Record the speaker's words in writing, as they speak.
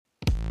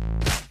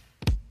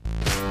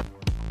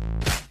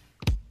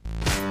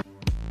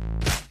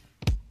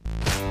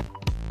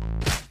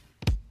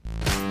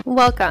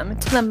Welcome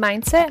to the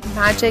Mindset,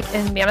 Magic,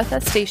 and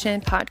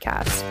Manifestation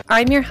podcast.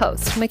 I'm your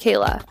host,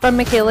 Michaela from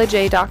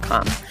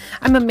MichaelaJ.com.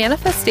 I'm a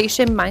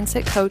manifestation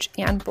mindset coach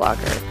and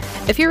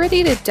blogger. If you're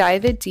ready to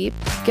dive in deep,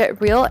 get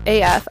real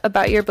AF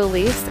about your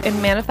beliefs,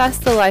 and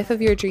manifest the life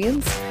of your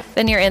dreams,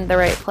 then you're in the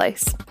right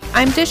place.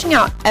 I'm dishing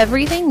out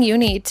everything you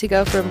need to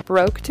go from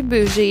broke to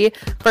bougie,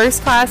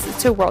 first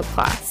class to world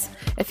class.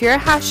 If your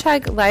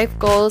hashtag life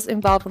goals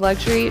involve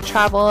luxury,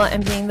 travel,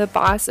 and being the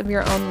boss of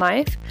your own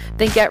life,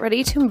 then get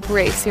ready to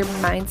embrace your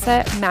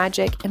mindset,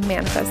 magic, and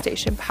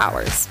manifestation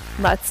powers.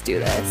 Let's do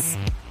this.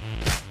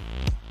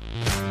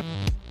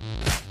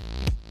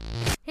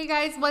 Hey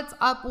guys, what's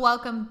up?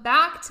 Welcome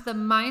back to the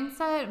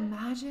Mindset,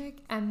 Magic,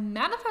 and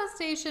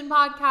Manifestation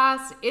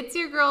podcast. It's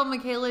your girl,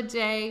 Michaela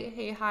J.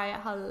 Hey, hi,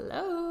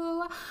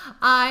 hello.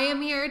 I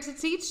am here to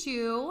teach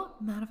you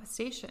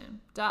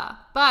manifestation, but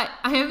I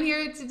am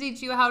here to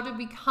teach you how to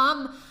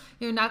become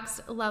your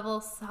next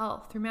level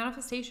self through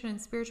manifestation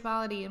and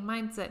spirituality and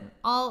mindset and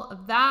all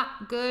of that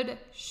good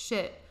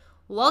shit.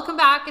 Welcome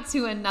back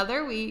to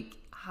another week.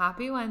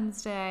 Happy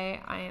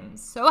Wednesday. I am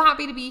so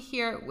happy to be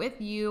here with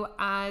you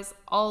as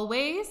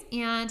always.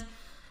 And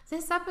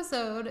this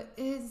episode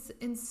is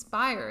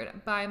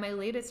inspired by my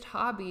latest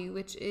hobby,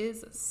 which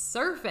is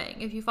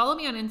surfing. If you follow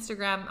me on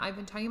Instagram, I've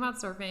been talking about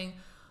surfing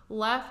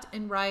left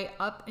and right,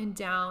 up and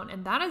down.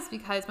 And that is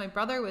because my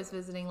brother was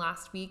visiting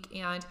last week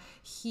and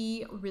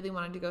he really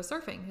wanted to go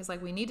surfing. He's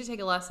like, we need to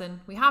take a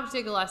lesson. We have to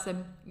take a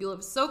lesson. You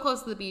live so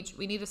close to the beach.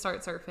 We need to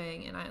start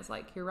surfing. And I was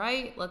like, you're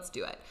right. Let's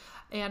do it.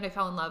 And I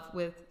fell in love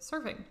with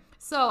surfing.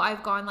 So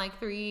I've gone like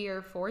 3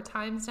 or 4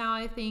 times now,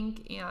 I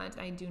think, and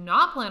I do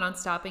not plan on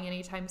stopping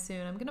anytime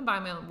soon. I'm going to buy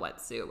my own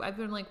wetsuit. I've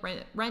been like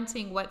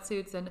renting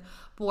wetsuits and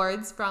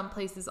boards from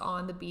places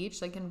on the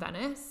beach, like in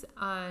Venice,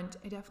 and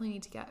I definitely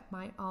need to get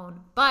my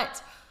own.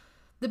 But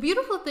the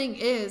beautiful thing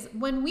is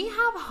when we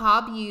have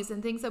hobbies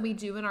and things that we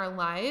do in our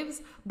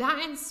lives,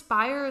 that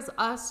inspires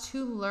us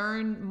to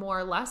learn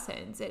more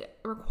lessons. It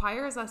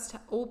requires us to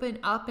open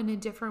up in a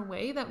different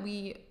way that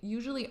we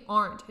usually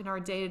aren't in our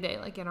day-to-day,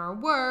 like in our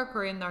work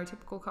or in our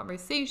typical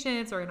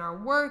conversations or in our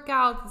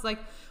workouts. It's like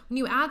when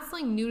you add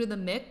something new to the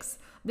mix,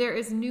 there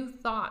is new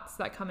thoughts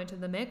that come into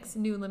the mix,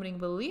 new limiting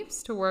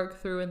beliefs to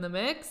work through in the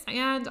mix,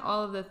 and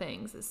all of the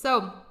things.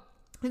 So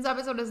this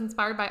episode is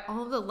inspired by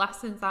all of the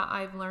lessons that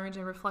I've learned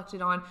and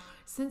reflected on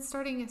since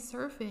starting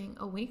surfing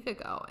a week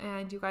ago.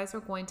 And you guys are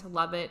going to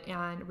love it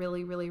and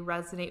really, really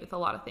resonate with a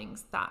lot of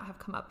things that have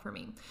come up for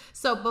me.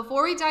 So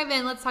before we dive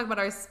in, let's talk about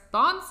our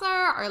sponsor,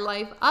 our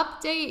life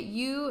update.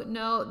 You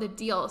know the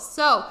deal.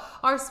 So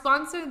our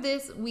sponsor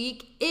this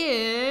week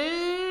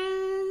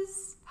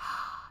is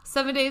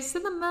 7 Days to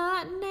the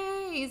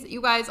Matinees.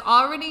 You guys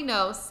already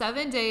know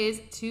 7 Days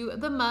to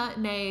the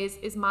Matinees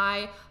is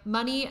my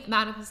money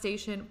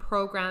manifestation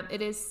program.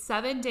 It is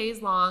 7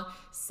 days long,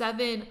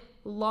 7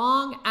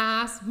 long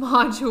ass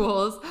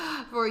modules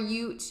for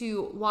you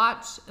to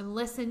watch and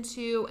listen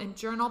to, and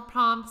journal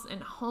prompts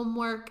and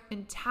homework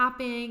and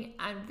tapping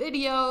and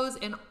videos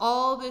and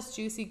all this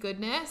juicy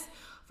goodness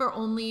for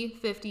only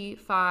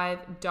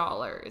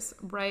 $55,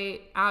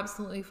 right?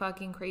 Absolutely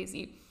fucking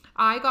crazy.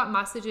 I got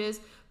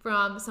messages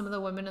from some of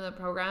the women in the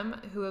program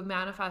who have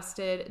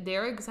manifested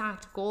their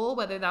exact goal,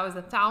 whether that was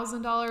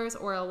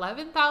 $1,000 or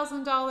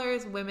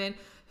 $11,000, women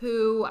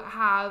who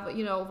have,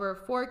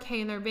 over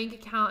 4K in their bank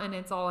account and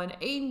it's all an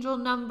angel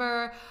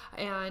number,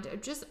 and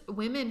just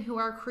women who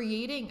are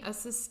creating a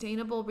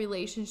sustainable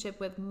relationship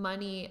with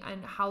money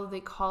and how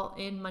they call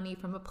in money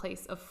from a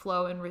place of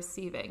flow and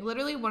receiving.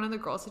 Literally, one of the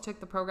girls who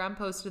took the program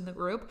posted in the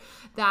group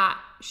that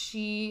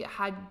she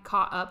had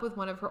caught up with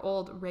one of her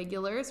old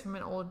regulars from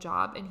an old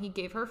job and he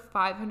gave her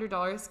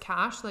 $500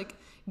 cash, like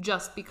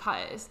just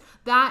because.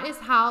 That is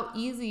how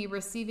easy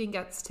receiving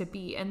gets to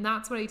be. And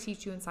that's what I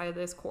teach you inside of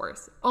this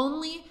course.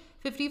 Only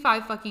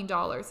 $55 fucking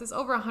dollars. There's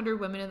over 100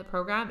 women in the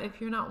program. If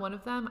you're not one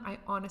of them, I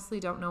honestly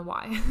don't know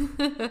why.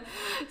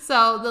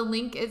 So the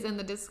link is in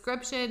the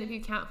description. If you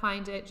can't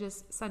find it,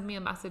 just send me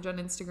a message on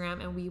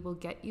Instagram and we will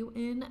get you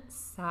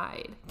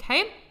inside.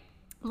 Okay?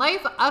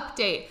 Life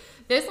update.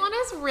 This one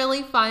is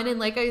really fun. And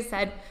like I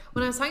said,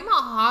 when I was talking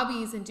about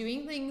hobbies and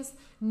doing things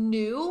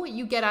new,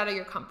 you get out of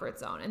your comfort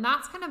zone. And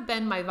that's kind of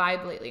been my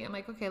vibe lately. I'm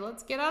like, okay,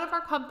 let's get out of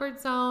our comfort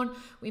zone.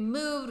 We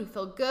moved, we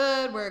feel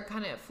good. We're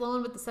kind of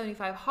flowing with the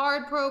 75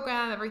 hard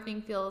program.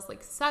 Everything feels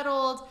like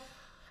settled.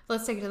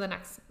 Let's take it to the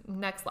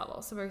next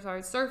level. So we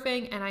started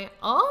surfing, and I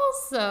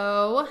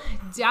also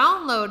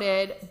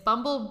downloaded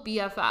Bumble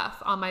BFF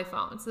on my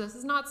phone. So this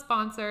is not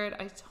sponsored.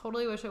 I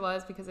totally wish it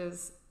was, because it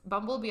was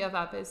Bumble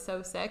BFF is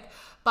so sick.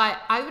 But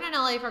I've been in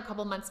LA for a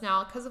couple months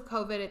now because of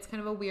COVID. It's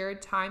kind of a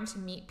weird time to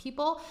meet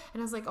people.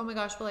 And I was like, oh my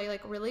gosh, will I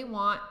really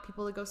want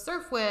people to go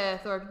surf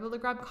with, or people to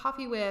grab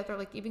coffee with,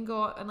 or even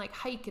go and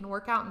hike and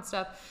work out and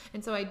stuff.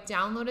 And so I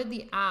downloaded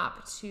the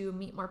app to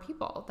meet more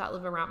people that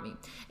live around me.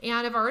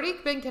 And I've already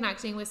been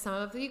connecting with some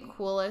of the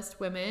coolest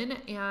women.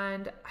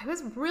 And I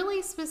was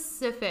really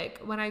specific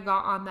when I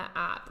got on the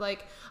app.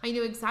 I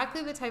knew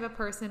exactly the type of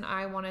person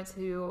I wanted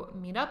to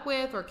meet up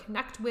with or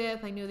connect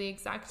with. I knew the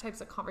exact exact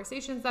types of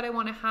conversations that I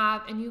want to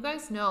have. And you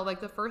guys know,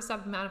 like, the first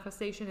step of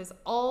manifestation is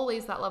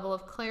always that level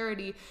of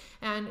clarity.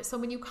 And so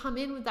when you come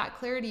in with that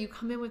clarity, you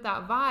come in with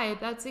that vibe,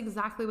 that's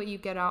exactly what you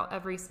get out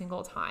every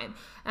single time.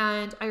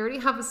 And I already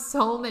have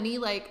so many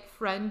like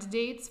friend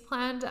dates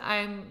planned.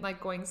 I'm like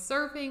going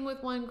surfing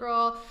with one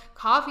girl,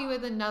 coffee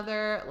with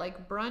another,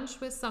 like brunch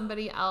with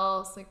somebody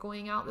else, like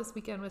going out this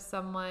weekend with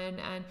someone.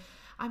 And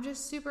I'm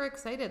just super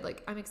excited.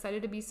 Like, I'm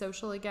excited to be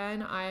social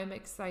again. I'm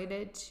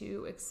excited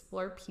to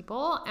explore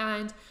people.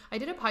 And I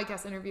did a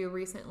podcast interview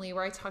recently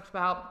where I talked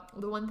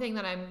about the one thing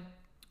that I'm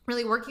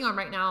really working on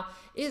right now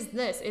is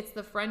this. It's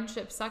the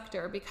friendship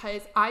sector,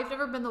 because I've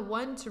never been the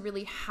one to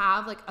really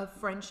have like a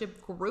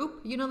friendship group.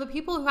 You know, the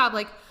people who have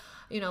like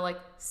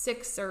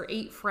 6 or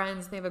 8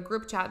 friends, they have a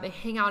group chat, they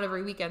hang out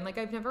every weekend. Like,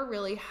 I've never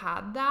really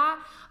had that.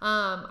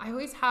 I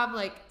always have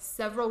like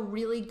several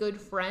really good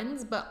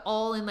friends, but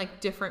all in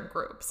like different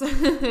groups.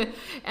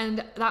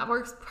 And that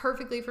works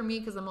perfectly for me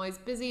because I'm always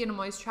busy and I'm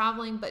always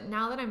traveling. But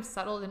now that I'm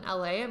settled in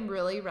LA, I'm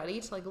really ready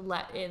to like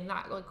let in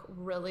that like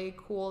really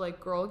cool like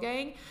girl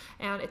gang,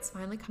 and it's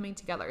finally coming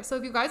together. So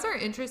if you guys are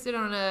interested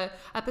on a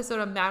episode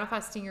of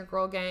manifesting your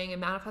girl gang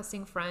and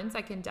manifesting friends,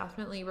 I can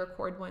definitely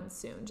record one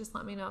soon. Just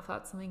let me know if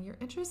that's something you're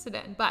interested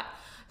in. But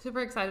super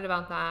excited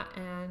about that,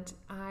 and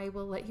I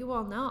will let you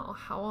all know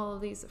how all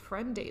of these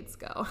friend dates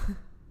go.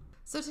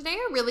 So today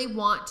I really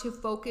want to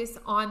focus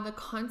on the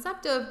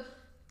concept of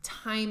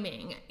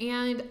timing,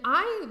 and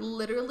I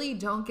literally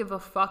don't give a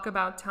fuck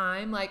about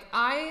time. Like,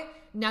 I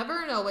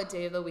never know what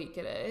day of the week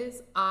it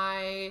is.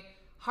 I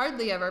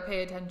hardly ever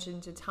pay attention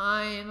to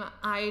time.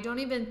 I don't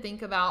even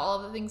think about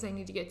all the things I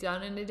need to get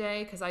done in a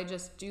day, because I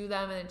just do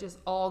them and it just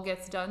all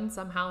gets done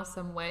somehow,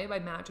 some way, by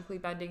magically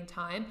bending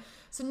time.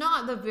 So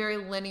not the very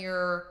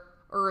linear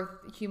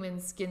earth human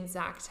skin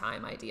sack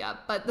time idea,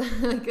 but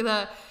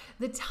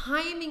the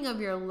timing of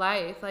your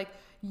life, like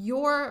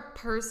your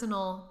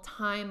personal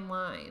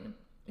timeline.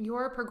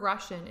 Your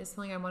progression is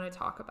something I want to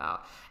talk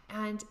about,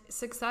 and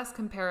success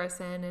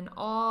comparison and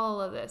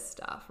all of this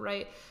stuff,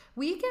 right?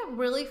 We get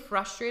really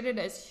frustrated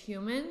as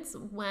humans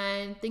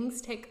when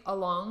things take a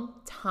long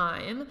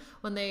time,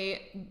 when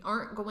they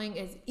aren't going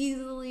as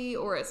easily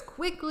or as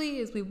quickly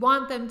as we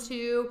want them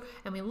to.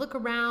 And we look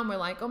around, we're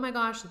like, oh my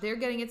gosh, they're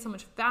getting it so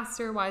much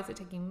faster. Why is it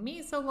taking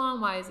me so long?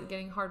 Why is it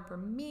getting hard for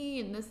me?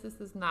 And this,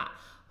 and that.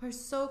 We're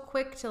so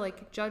quick to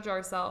like judge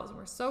ourselves, and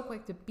we're so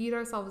quick to beat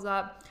ourselves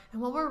up.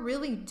 And what we're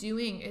really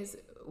doing is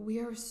we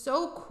are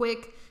so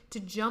quick to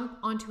jump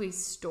onto a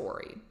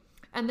story.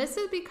 And this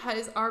is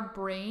because our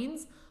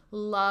brains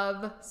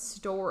love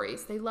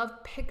stories. They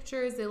love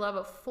pictures. They love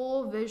a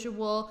full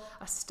visual,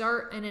 a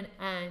start and an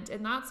end.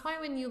 And that's why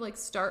when you like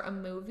start a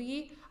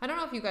movie, I don't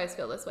know if you guys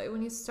feel this way.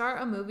 When you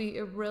start a movie,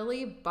 it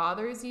really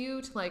bothers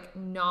you to like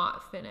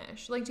not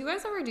finish. Like, do you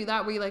guys ever do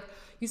that where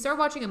you start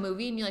watching a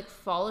movie and you like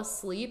fall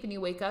asleep and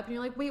you wake up and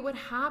you're like, wait, what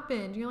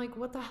happened? And you're like,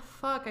 what the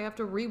fuck? I have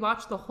to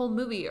rewatch the whole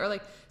movie, or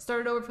like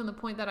start it over from the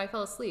point that I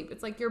fell asleep.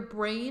 It's like your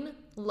brain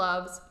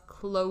loves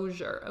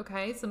closure.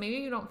 Okay. So maybe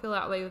you don't feel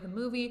that way with a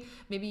movie.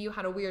 Maybe you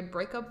had a weird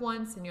breakup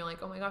once and you're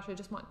like, oh my gosh, I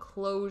just want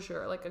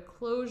closure, like a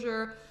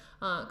closure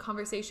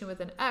conversation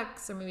with an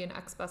ex, or maybe an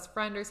ex best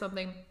friend or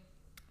something.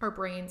 Our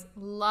brains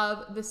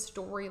love the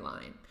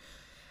storyline.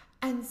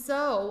 And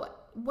so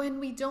when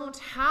we don't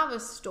have a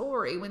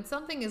story, when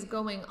something is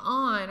going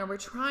on or we're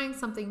trying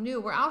something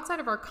new, we're outside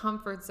of our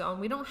comfort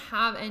zone. We don't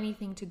have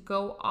anything to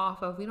go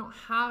off of. We don't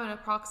have an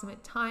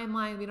approximate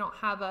timeline. We don't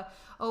have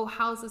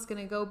how's this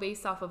going to go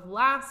based off of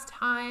last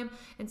time?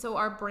 And so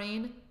our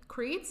brain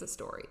creates a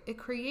story. It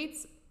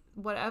creates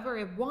whatever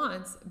it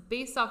wants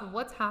based off of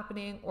what's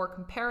happening or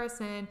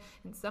comparison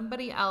and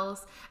somebody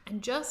else,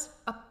 and just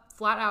a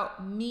flat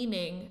out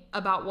meaning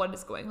about what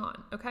is going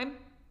on. Okay.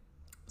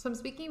 So I'm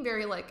speaking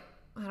very like,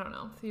 I don't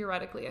know,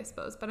 theoretically, I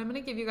suppose, but I'm going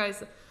to give you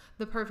guys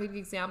the perfect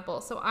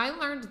example. So I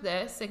learned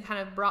this and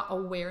kind of brought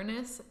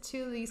awareness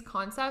to these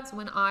concepts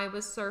when I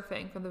was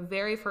surfing for the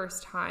very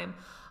first time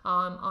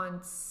on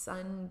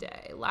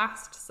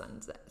last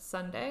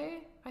Sunday,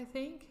 I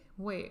think.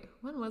 Wait,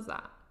 when was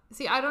that?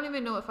 See, I don't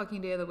even know what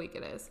fucking day of the week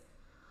it is.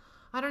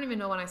 I don't even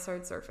know when I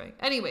started surfing.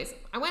 Anyways,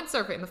 I went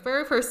surfing. The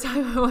very first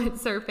time I went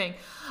surfing,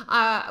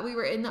 we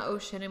were in the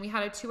ocean and we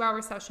had a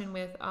 2-hour session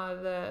with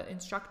the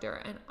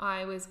instructor, and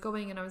I was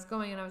going and I was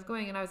going and I was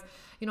going and I was,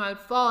 I would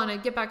fall and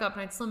I'd get back up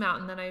and I'd swim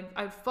out, and then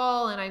I'd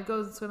fall and I'd go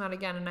and swim out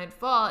again and I'd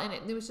fall, and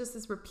it was just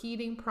this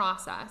repeating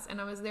process.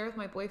 And I was there with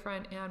my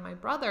boyfriend and my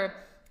brother,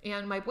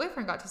 and my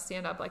boyfriend got to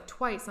stand up like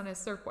twice on his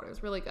surfboard. It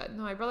was really good.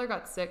 No, my brother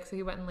got sick, so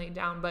he went and laid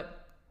down, but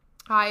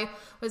I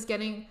was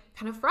getting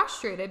kind of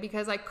frustrated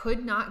because I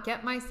could not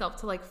get myself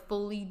to like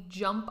fully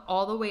jump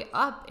all the way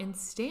up and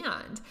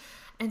stand.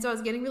 And so I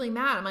was getting really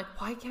mad. I'm like,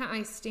 why can't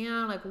I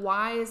stand? Like,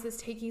 why is this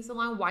taking so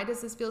long? Why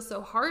does this feel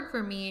so hard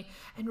for me?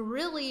 And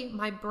really,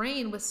 my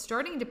brain was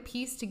starting to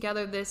piece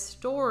together this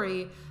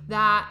story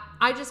that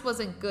I just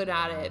wasn't good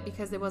at it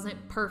because it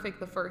wasn't perfect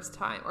the first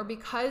time, or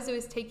because it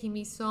was taking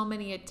me so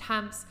many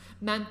attempts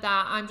meant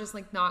that I'm just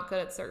like not good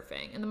at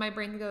surfing. And then my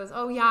brain goes,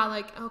 oh yeah,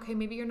 like, okay,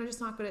 maybe you're just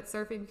not good at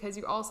surfing because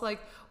you also like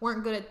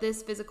weren't good at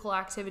this physical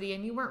activity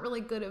and you weren't really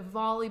good at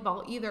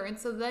volleyball either. And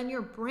so then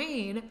your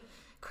brain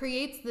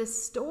creates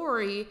this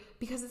story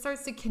because it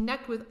starts to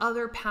connect with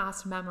other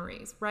past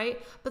memories,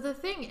 right? But the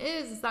thing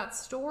is that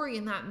story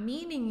and that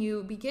meaning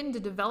you begin to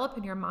develop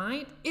in your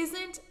mind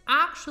isn't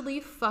actually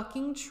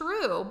fucking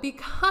true,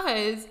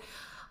 because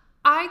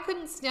I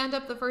couldn't stand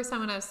up the first time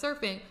when I was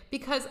surfing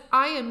because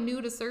I am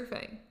new to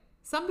surfing.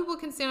 Some people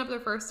can stand up their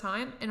first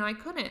time and I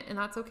couldn't, and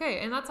that's okay.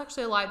 And that's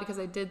actually a lie because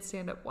I did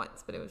stand up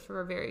once, but it was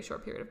for a very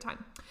short period of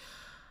time.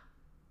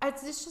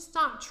 It's just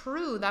not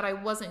true that I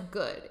wasn't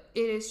good.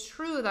 It is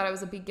true that I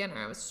was a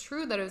beginner. It was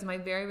true that it was my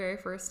very, very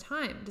first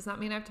time. Does that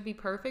mean I have to be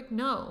perfect?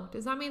 No.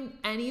 Does that mean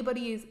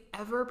anybody is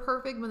ever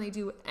perfect when they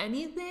do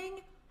anything?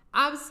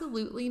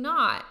 Absolutely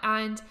not.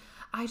 And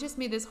I just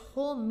made this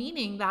whole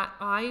meaning that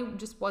I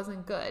just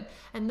wasn't good.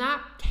 And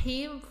that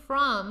came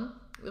from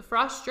the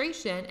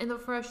frustration, and the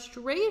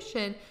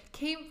frustration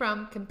came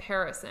from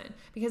comparison,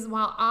 because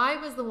while I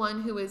was the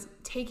one who was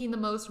taking the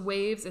most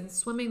waves and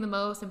swimming the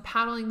most and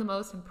paddling the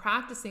most and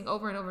practicing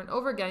over and over and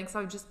over again, because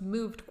I just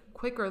moved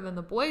quicker than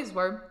the boys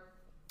were,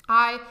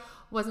 I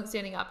wasn't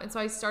standing up. And so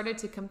I started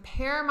to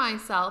compare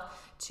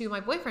myself to my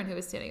boyfriend who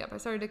was standing up. I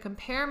started to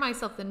compare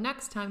myself the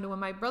next time to when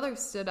my brother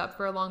stood up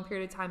for a long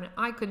period of time and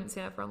I couldn't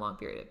stand up for a long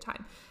period of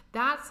time.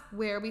 That's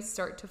where we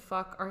start to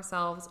fuck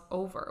ourselves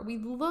over. We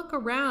look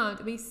around,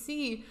 we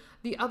see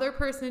the other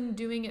person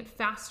doing it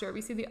faster.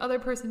 We see the other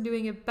person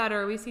doing it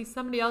better. We see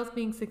somebody else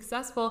being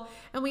successful,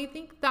 and we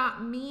think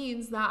that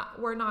means that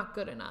we're not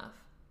good enough.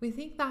 We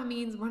think that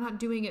means we're not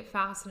doing it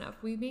fast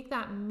enough. We make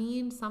that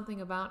mean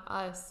something about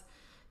us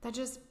that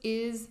just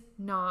is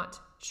not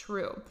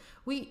true.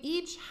 We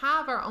each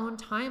have our own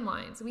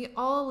timelines. We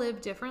all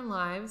live different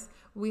lives.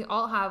 We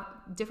all have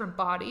different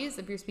bodies,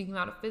 if you're speaking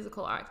about a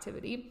physical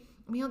activity.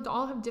 We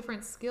all have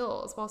different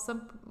skills.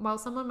 While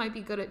someone might be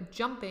good at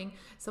jumping,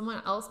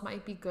 someone else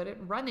might be good at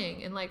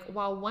running. And like,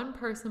 while one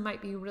person might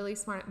be really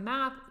smart at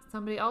math,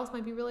 somebody else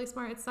might be really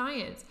smart at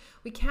science.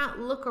 We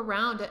can't look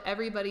around at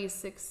everybody's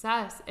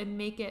success and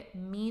make it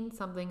mean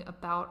something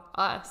about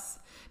us,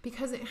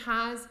 because it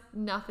has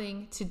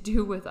nothing to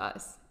do with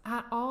us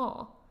at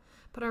all.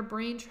 But our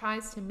brain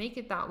tries to make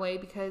it that way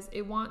because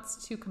it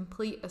wants to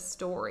complete a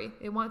story.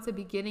 It wants a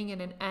beginning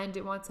and an end.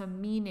 It wants a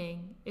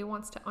meaning. It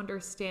wants to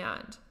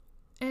understand.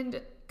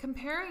 And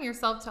comparing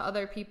yourself to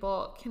other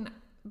people can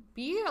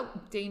be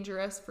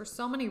dangerous for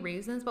so many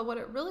reasons, but what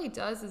it really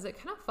does is it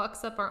kind of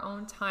fucks up our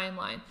own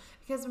timeline.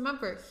 Because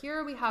remember,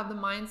 here we have the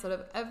mindset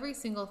of every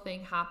single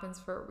thing happens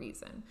for a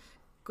reason,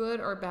 good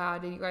or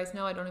bad. And you guys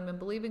know I don't even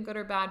believe in good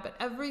or bad, but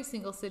every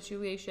single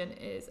situation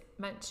is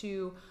meant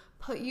to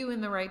put you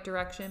in the right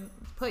direction,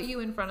 put you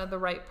in front of the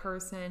right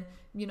person,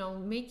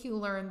 make you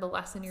learn the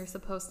lesson you're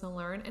supposed to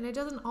learn. And it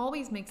doesn't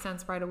always make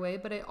sense right away,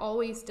 but it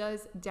always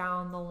does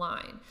down the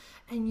line.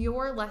 And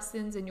your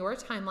lessons and your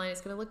timeline is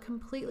going to look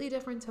completely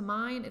different to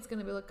mine. It's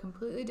going to look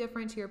completely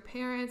different to your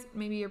parents,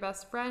 maybe your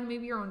best friend,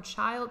 maybe your own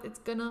child. It's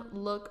going to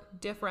look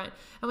different.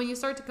 And when you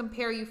start to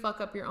compare, you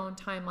fuck up your own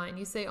timeline.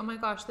 You say, oh my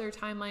gosh, their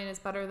timeline is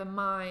better than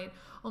mine.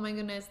 Oh my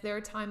goodness,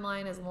 their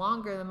timeline is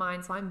longer than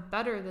mine, so I'm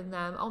better than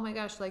them. Oh my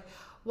gosh, like,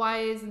 why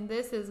isn't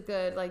this as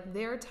good? Like,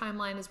 their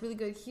timeline is really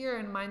good here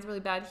and mine's really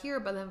bad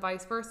here, but then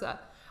vice versa.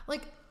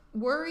 Like,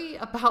 worry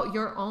about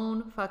your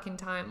own fucking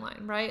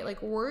timeline, right?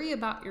 Like, worry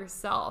about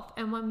yourself.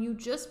 And when you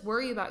just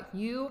worry about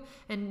you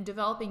and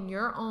developing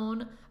your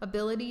own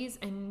abilities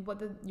and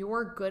what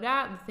you're good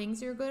at, the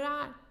things you're good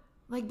at,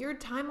 like, your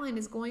timeline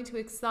is going to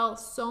excel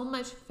so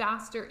much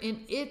faster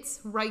in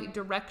its right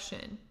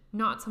direction,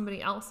 not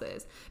somebody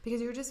else's,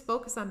 because you're just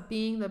focused on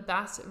being the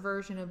best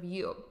version of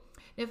you.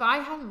 If I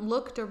hadn't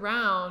looked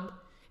around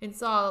and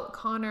saw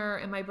Connor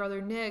and my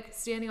brother Nick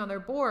standing on their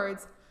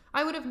boards,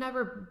 I would have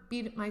never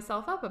beat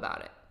myself up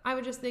about it. I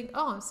would just think,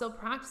 oh, I'm still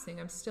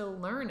practicing. I'm still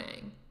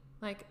learning.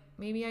 Like,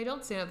 maybe I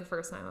don't stand up the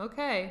first time.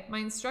 Okay. My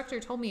instructor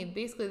told me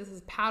basically this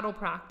is paddle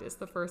practice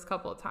the first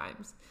couple of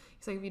times.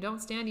 He's like, if you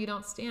don't stand, you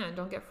don't stand.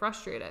 Don't get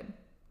frustrated.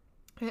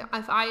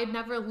 If I had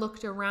never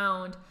looked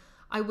around,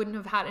 I wouldn't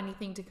have had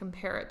anything to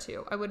compare it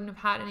to. I wouldn't have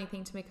had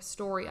anything to make a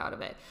story out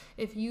of it.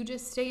 If you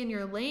just stay in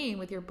your lane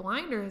with your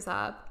blinders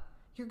up,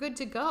 you're good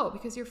to go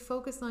because you're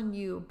focused on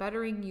you,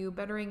 bettering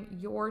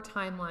your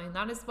timeline.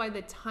 That is why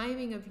the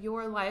timing of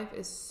your life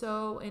is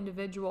so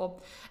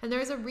individual. And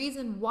there's a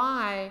reason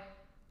why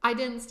I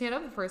didn't stand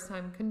up the first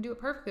time, couldn't do it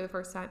perfectly the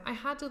first time. I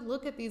had to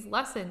look at these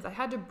lessons. I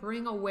had to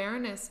bring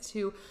awareness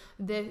to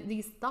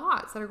these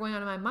thoughts that are going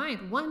on in my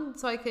mind. One,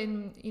 so I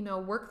can,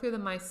 work through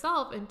them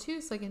myself, and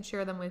two, so I can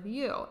share them with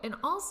you. And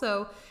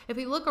also, if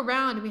we look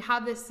around and we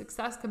have this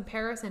success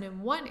comparison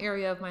in one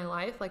area of my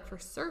life, like for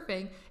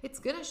surfing, it's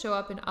going to show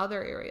up in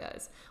other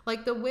areas.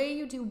 Like the way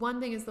you do one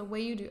thing is the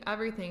way you do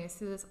everything.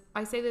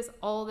 I say this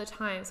all the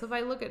time. So if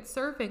I look at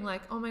surfing,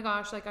 like, oh my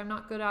gosh, like I'm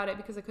not good at it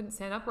because I couldn't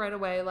stand up right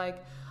away.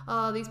 Like,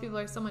 oh, these people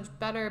are so much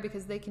better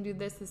because they can do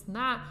this, this, and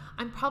that.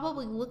 I'm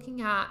probably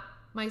looking at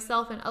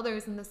myself and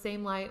others in the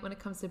same light when it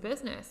comes to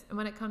business and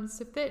when it comes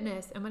to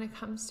fitness and when it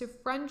comes to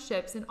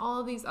friendships and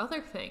all of these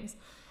other things.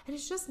 And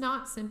it's just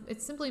not,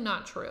 it's simply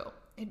not true.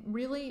 It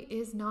really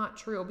is not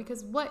true,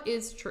 because what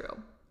is true?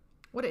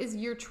 What is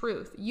your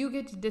truth? You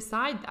get to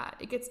decide that.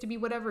 It gets to be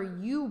whatever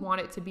you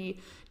want it to be,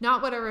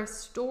 not whatever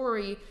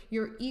story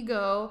your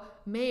ego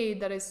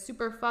made that is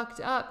super fucked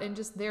up and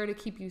just there to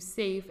keep you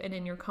safe and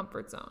in your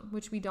comfort zone,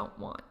 which we don't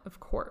want, of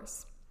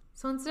course.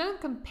 So instead of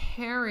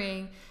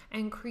comparing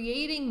and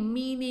creating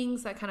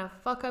meanings that kind of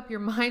fuck up your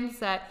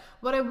mindset,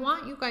 what I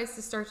want you guys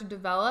to start to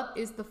develop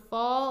is the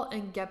fall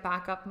and get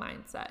back up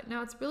mindset.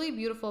 Now, it's really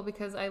beautiful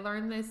because I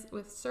learned this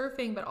with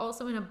surfing, but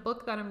also in a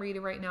book that I'm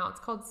reading right now. It's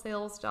called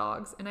Sales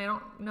Dogs, and I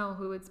don't know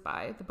who it's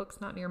by. The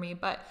book's not near me,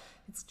 but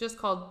it's just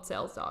called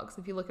Sales Dogs.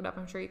 If you look it up,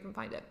 I'm sure you can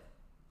find it.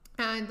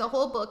 And the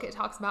whole book, it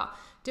talks about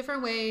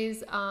different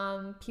ways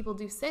people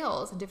do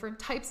sales and different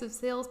types of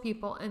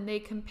salespeople, and they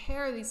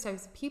compare these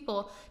types of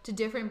people to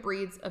different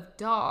breeds of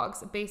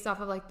dogs based off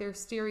of like their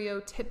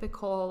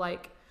stereotypical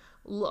like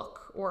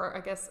look, or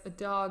I guess a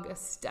dog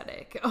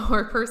aesthetic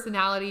or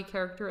personality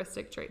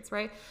characteristic traits,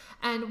 right?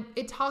 And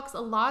it talks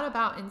a lot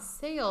about in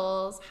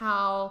sales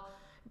how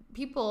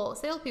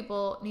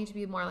salespeople need to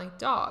be more like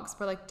dogs.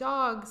 For like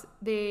dogs,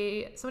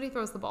 somebody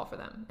throws the ball for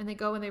them and they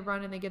go and they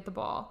run and they get the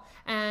ball.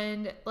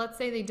 And let's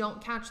say they don't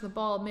catch the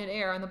ball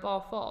midair and the ball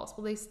falls.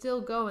 Well, they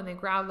still go and they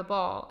grab the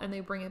ball and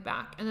they bring it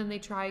back, and then they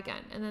try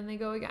again, and then they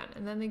go again,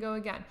 and then they go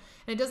again.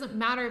 And it doesn't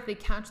matter if they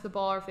catch the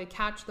ball or if they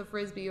catch the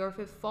frisbee or if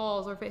it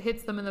falls or if it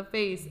hits them in the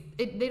face.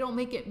 They don't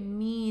make it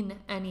mean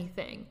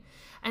anything.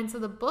 And so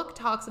the book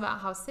talks about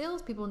how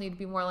salespeople need to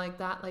be more like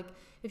that. Like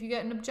if you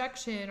get an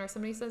objection or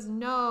somebody says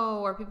no,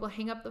 or people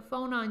hang up the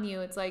phone on you,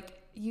 it's like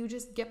you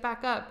just get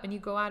back up and you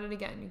go at it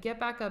again. You get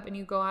back up and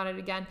you go at it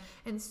again.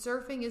 And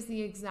surfing is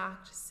the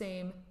exact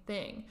same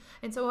thing.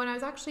 And so when I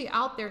was actually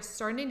out there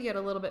starting to get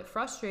a little bit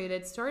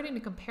frustrated, starting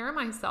to compare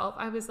myself,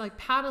 I was like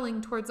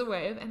paddling towards a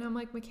wave, and I'm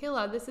like,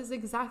 Michaela, this is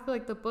exactly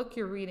like the book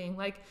you're reading.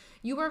 Like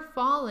you are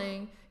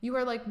falling, you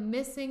are like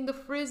missing the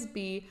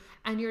frisbee,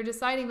 and you're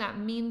deciding that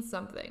means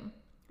something.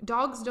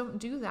 Dogs don't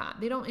do that.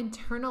 They don't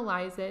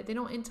internalize it. They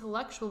don't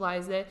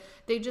intellectualize it.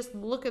 They just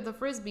look at the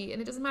frisbee,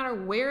 and it doesn't matter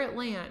where it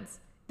lands.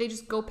 They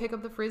just go pick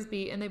up the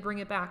frisbee and they bring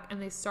it back and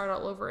they start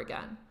all over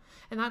again.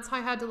 And that's how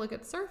I had to look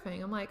at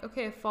surfing. I'm like,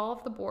 okay, I fall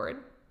off the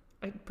board.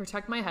 I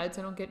protect my head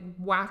so I don't get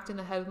whacked in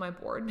the head with my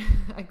board.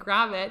 I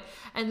grab it,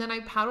 and then I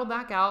paddle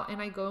back out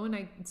and I go and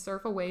I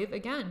surf a wave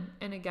again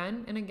and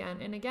again and again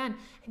and again.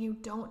 And you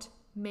don't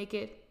make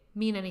it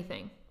mean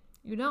anything.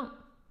 You don't.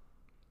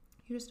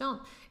 You just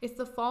don't. It's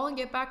the fall and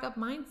get back up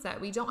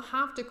mindset. We don't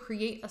have to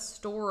create a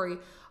story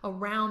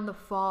around the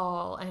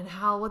fall and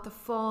what the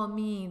fall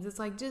means. It's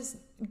like, just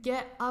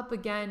get up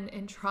again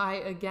and try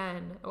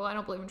again. Well, I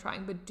don't believe in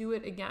trying, but do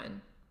it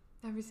again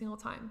every single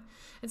time.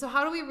 And so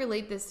how do we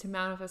relate this to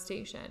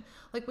manifestation?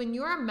 Like when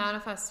you are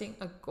manifesting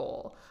a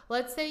goal,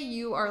 let's say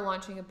you are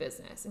launching a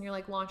business and you're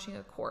like launching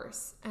a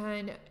course,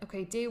 and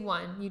okay, day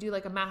one, you do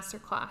like a master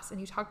class and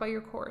you talk about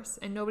your course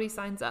and nobody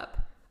signs up.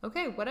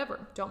 Okay,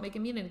 whatever. Don't make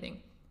it mean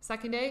anything.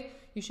 Second day,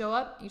 you show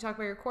up, you talk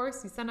about your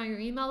course, you send out your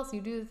emails,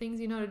 you do the things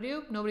you know to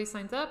do, nobody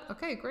signs up.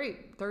 Okay,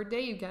 great. Third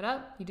day, you get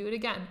up, you do it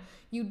again.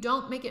 You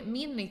don't make it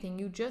mean anything.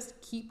 You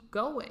just keep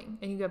going,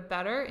 and you get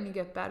better and you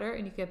get better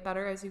and you get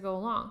better as you go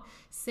along.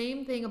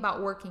 Same thing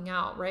about working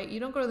out, right? You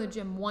don't go to the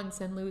gym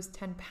once and lose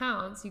 10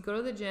 pounds. You go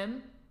to the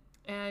gym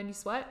and you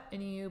sweat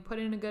and you put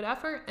in a good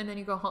effort, and then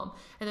you go home.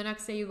 And the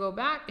next day you go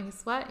back and you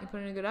sweat, you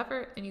put in a good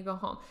effort, and you go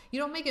home. You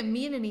don't make it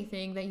mean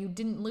anything that you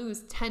didn't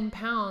lose 10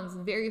 pounds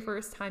the very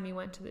first time you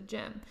went to the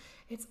gym.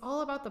 It's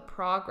all about the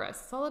progress.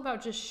 It's all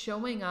about just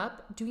showing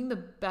up, doing the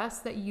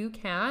best that you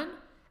can,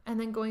 and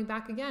then going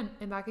back again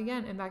and back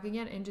again and back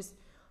again, and just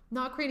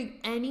not creating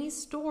any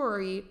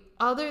story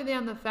other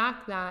than the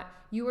fact that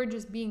you are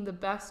just being the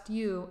best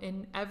you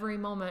in every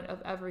moment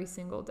of every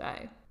single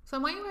day. So I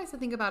want you guys to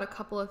think about a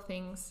couple of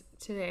things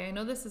today. I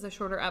know this is a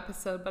shorter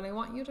episode, but I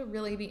want you to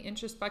really be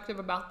introspective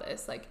about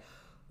this. Like,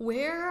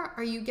 where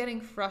are you getting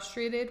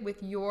frustrated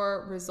with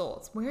your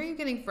results? Where are you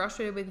getting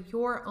frustrated with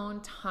your own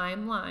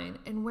timeline?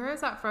 And where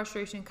is that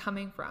frustration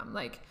coming from?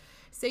 Like,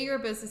 say you're a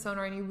business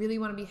owner and you really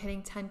want to be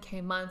hitting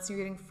 10K months. You're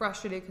getting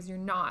frustrated because you're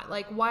not.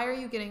 Like, why are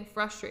you getting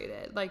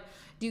frustrated? Like,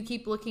 do you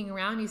keep looking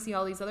around? You see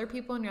all these other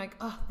people and you're like,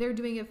 oh, they're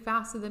doing it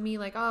faster than me.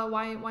 Like, oh,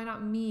 why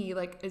not me?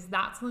 Like, is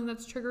that something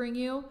that's triggering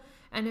you?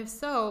 And if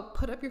so,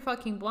 put up your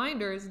fucking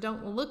blinders.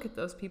 Don't look at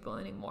those people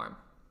anymore.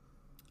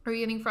 Are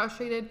you getting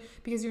frustrated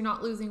because you're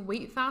not losing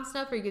weight fast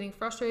enough? Are you getting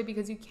frustrated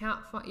because you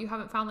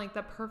haven't found like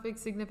the perfect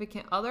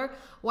significant other?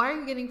 Why are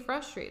you getting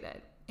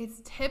frustrated?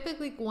 It's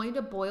typically going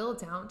to boil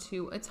down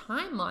to a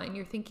timeline.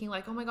 You're thinking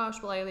like, oh my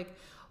gosh, well,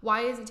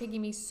 why is it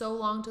taking me so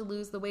long to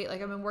lose the weight?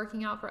 Like, I've been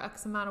working out for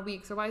X amount of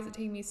weeks. Or why is it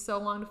taking me so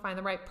long to find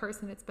the right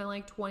person? It's been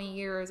like 20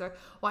 years. Or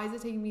why is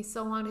it taking me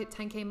so long to hit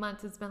 10K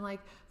months? It's been like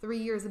 3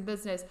 years in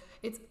business.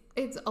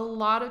 It's a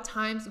lot of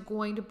times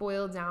going to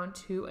boil down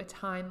to a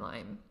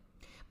timeline.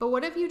 But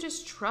what if you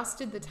just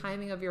trusted the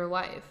timing of your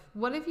life?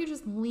 What if you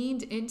just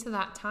leaned into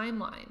that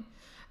timeline?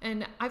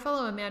 And I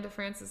follow Amanda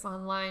Frances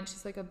online.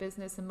 She's like a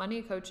business and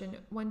money coach. And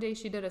one day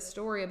she did a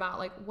story about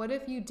like, what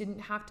if you didn't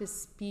have to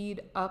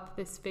speed up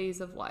this phase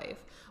of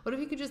life? What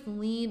if you could just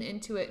lean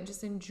into it and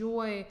just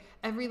enjoy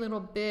every little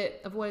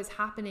bit of what is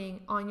happening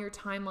on your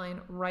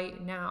timeline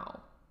right now?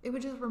 It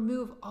would just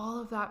remove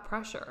all of that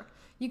pressure.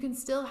 You can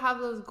still have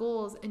those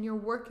goals and you're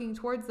working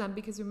towards them,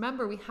 because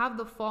remember, we have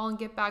the fall and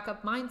get back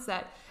up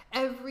mindset.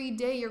 Every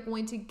day you're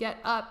going to get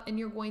up and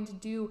you're going to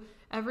do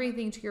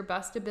everything to your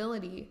best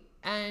ability.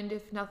 And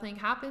if nothing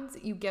happens,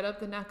 you get up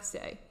the next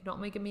day. You don't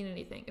make it mean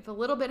anything. If a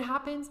little bit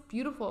happens,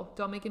 beautiful.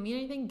 Don't make it mean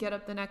anything. Get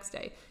up the next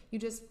day.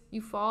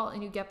 You fall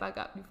and you get back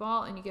up. You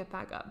fall and you get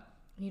back up.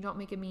 And you don't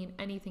make it mean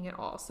anything at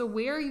all. So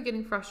where are you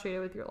getting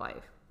frustrated with your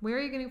life? Where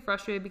are you getting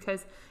frustrated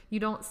because you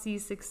don't see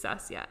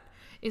success yet?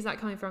 Is that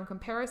coming from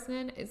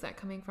comparison? Is that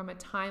coming from a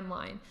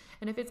timeline?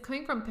 And if it's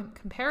coming from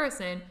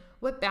comparison,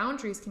 what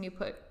boundaries can you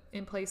put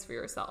in place for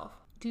yourself?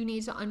 Do you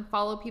need to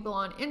unfollow people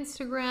on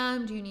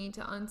Instagram? Do you need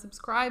to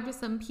unsubscribe to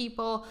some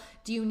people?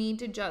 Do you need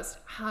to just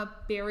have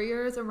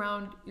barriers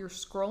around your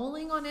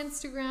scrolling on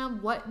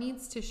Instagram? What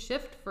needs to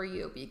shift for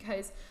you?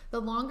 Because the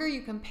longer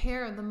you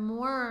compare, the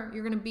more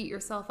you're going to beat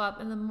yourself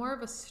up and the more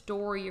of a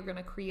story you're going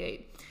to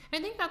create. And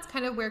I think that's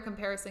kind of where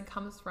comparison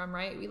comes from,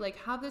 right? We like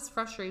have this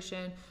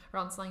frustration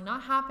around something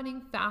not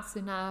happening fast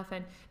enough.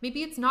 And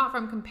maybe it's not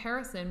from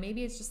comparison.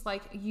 Maybe it's just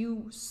like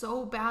you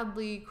so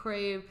badly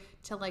crave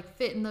to like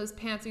fit in those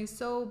pants, or you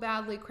so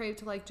badly crave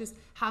to like just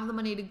have the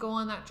money to go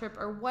on that trip,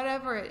 or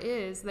whatever it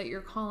is that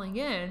you're calling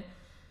in,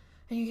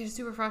 and you get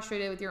super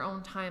frustrated with your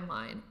own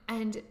timeline.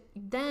 And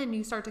then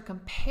you start to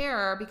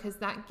compare, because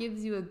that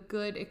gives you a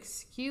good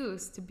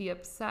excuse to be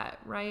upset,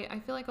 right? I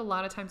feel like a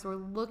lot of times we're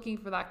looking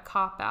for that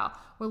cop out.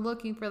 We're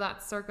looking for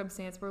that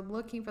circumstance. We're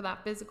looking for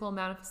that physical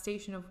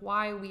manifestation of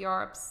why we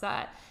are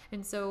upset.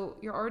 And so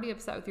you're already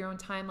upset with your own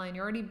timeline.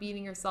 You're already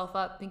beating yourself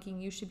up thinking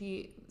you should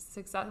be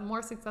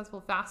more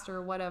successful, faster,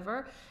 or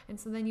whatever. And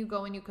so then you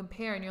go and you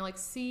compare and you're like,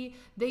 see,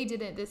 they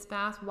did it this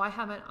fast. Why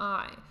haven't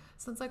I?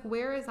 So it's like,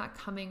 where is that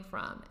coming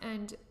from?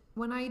 And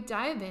when I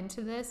dive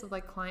into this with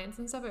like clients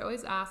and stuff, I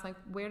always ask like,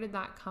 where did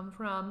that come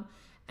from?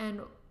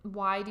 And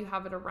why do you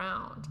have it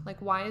around?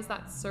 Like, why is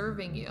that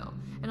serving you?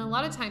 And a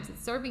lot of times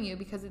it's serving you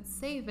because it's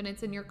safe and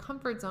it's in your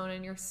comfort zone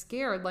and you're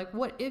scared. Like,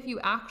 what if you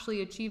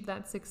actually achieve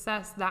that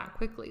success that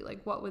quickly? Like,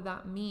 what would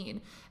that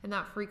mean? And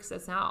that freaks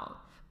us out.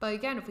 But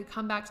again, if we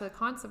come back to the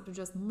concept of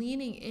just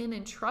leaning in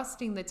and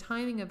trusting the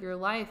timing of your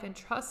life and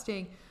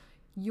trusting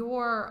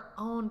your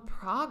own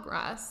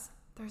progress,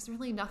 there's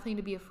really nothing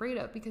to be afraid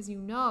of, because you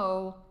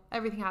know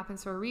everything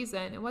happens for a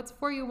reason, and what's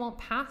for you won't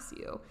pass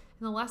you.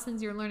 And the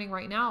lessons you're learning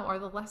right now are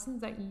the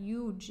lessons that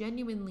you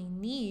genuinely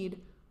need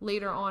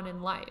later on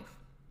in life.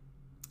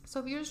 So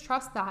if you just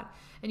trust that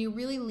and you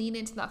really lean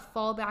into that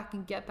fall back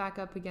and get back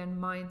up again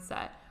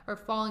mindset, or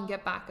fall and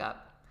get back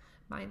up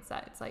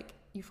mindset, it's like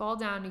you fall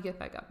down, you get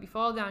back up. You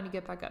fall down, you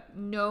get back up.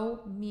 No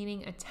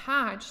meaning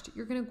attached.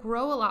 You're going to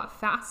grow a lot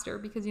faster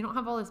because you don't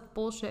have all this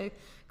bullshit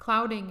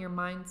clouding your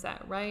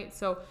mindset, right?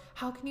 So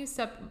how can you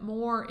step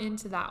more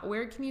into that?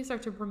 Where can you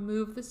start to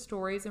remove the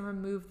stories and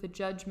remove the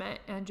judgment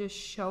and just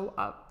show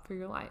up for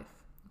your life?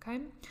 Okay.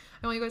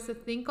 I want you guys to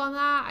think on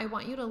that. I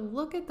want you to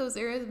look at those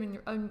areas when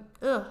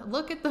you're,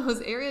 look at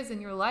those areas in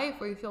your life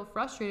where you feel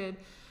frustrated.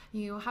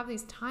 You have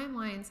these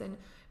timelines, and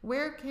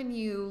where can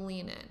you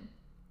lean in?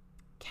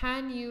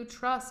 Can you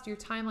trust your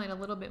timeline a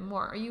little bit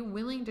more? Are you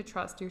willing to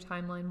trust your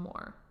timeline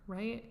more,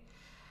 right?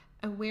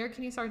 And where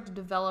can you start to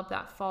develop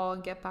that fall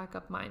and get back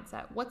up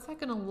mindset? What's that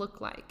going to look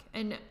like?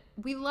 And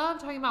we love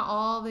talking about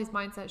all these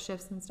mindset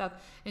shifts and stuff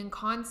and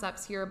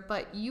concepts here,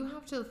 but you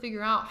have to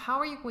figure out, how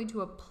are you going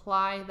to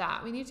apply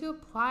that? We need to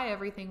apply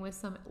everything with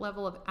some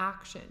level of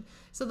action.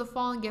 So the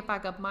fall and get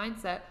back up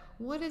mindset,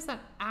 what is that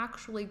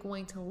actually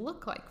going to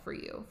look like for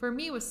you? For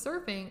me with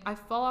surfing, I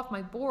fall off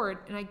my board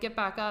and I get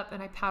back up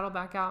and I paddle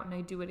back out and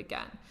I do it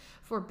again.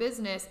 For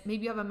business,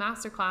 maybe you have a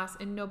masterclass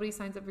and nobody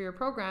signs up for your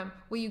program.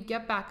 Well, you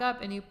get back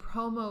up and you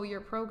promo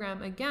your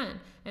program again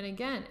and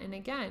again and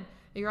again.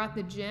 You're at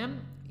the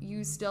gym,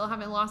 you still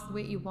haven't lost the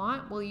weight you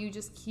want. Well, you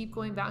just keep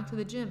going back to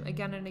the gym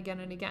again and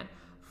again and again.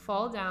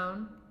 Fall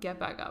down, get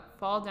back up.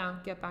 Fall down,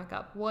 get back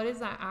up. What is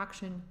that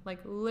action, like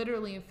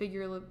literally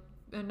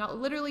and not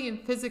literally and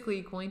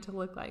physically, going to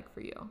look like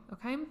for you?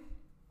 Okay.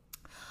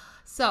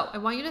 So I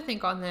want you to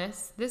think on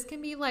this. This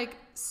can be like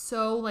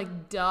so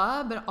like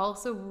duh, but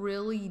also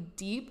really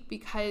deep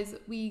because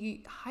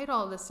we hide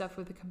all this stuff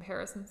with the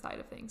comparison side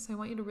of things. So I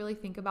want you to really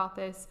think about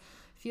this,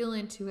 feel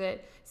into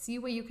it, see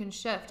what you can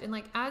shift. And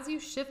like as you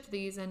shift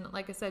these and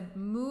like I said,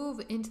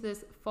 move into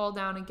this fall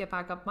down and get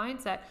back up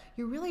mindset,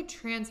 you're really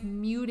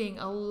transmuting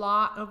a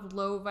lot of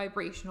low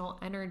vibrational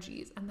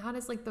energies. And that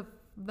is like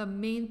the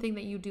main thing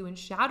that you do in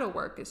shadow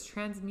work is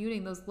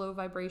transmuting those low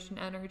vibration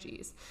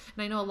energies.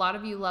 And I know a lot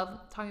of you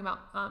love talking about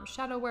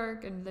shadow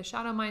work and the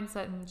shadow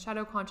mindset and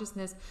shadow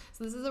consciousness.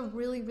 So this is a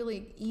really,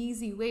 really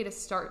easy way to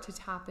start to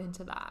tap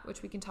into that,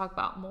 which we can talk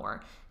about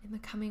more in the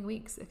coming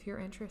weeks if you're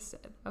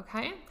interested.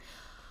 Okay.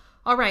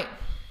 All right.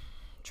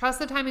 Trust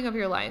the timing of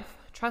your life.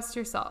 Trust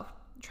yourself.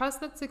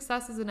 Trust that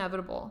success is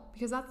inevitable,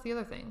 because that's the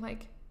other thing.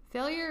 Like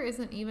failure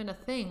isn't even a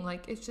thing.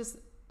 Like it's just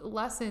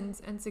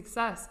lessons and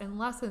success and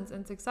lessons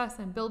and success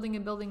and building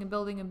and building and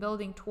building and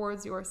building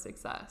towards your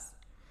success.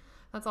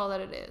 That's all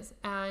that it is.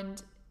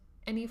 And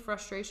any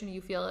frustration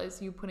you feel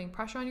is you putting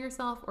pressure on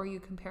yourself or you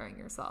comparing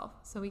yourself.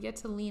 So we get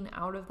to lean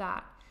out of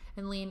that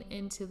and lean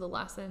into the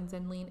lessons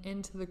and lean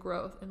into the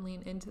growth and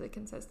lean into the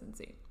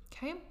consistency.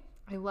 Okay?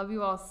 I love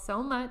you all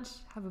so much.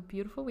 Have a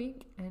beautiful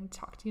week and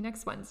talk to you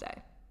next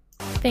Wednesday.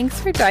 Thanks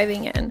for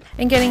diving in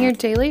and getting your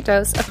daily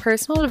dose of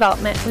personal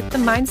development with the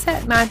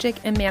Mindset, Magic,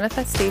 and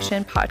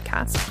Manifestation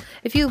podcast.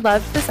 If you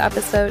loved this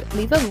episode,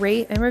 leave a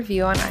rate and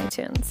review on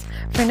iTunes.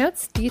 For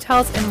notes,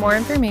 details, and more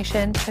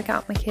information, check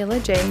out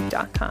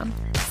MichaelaJ.com.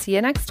 See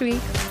you next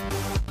week.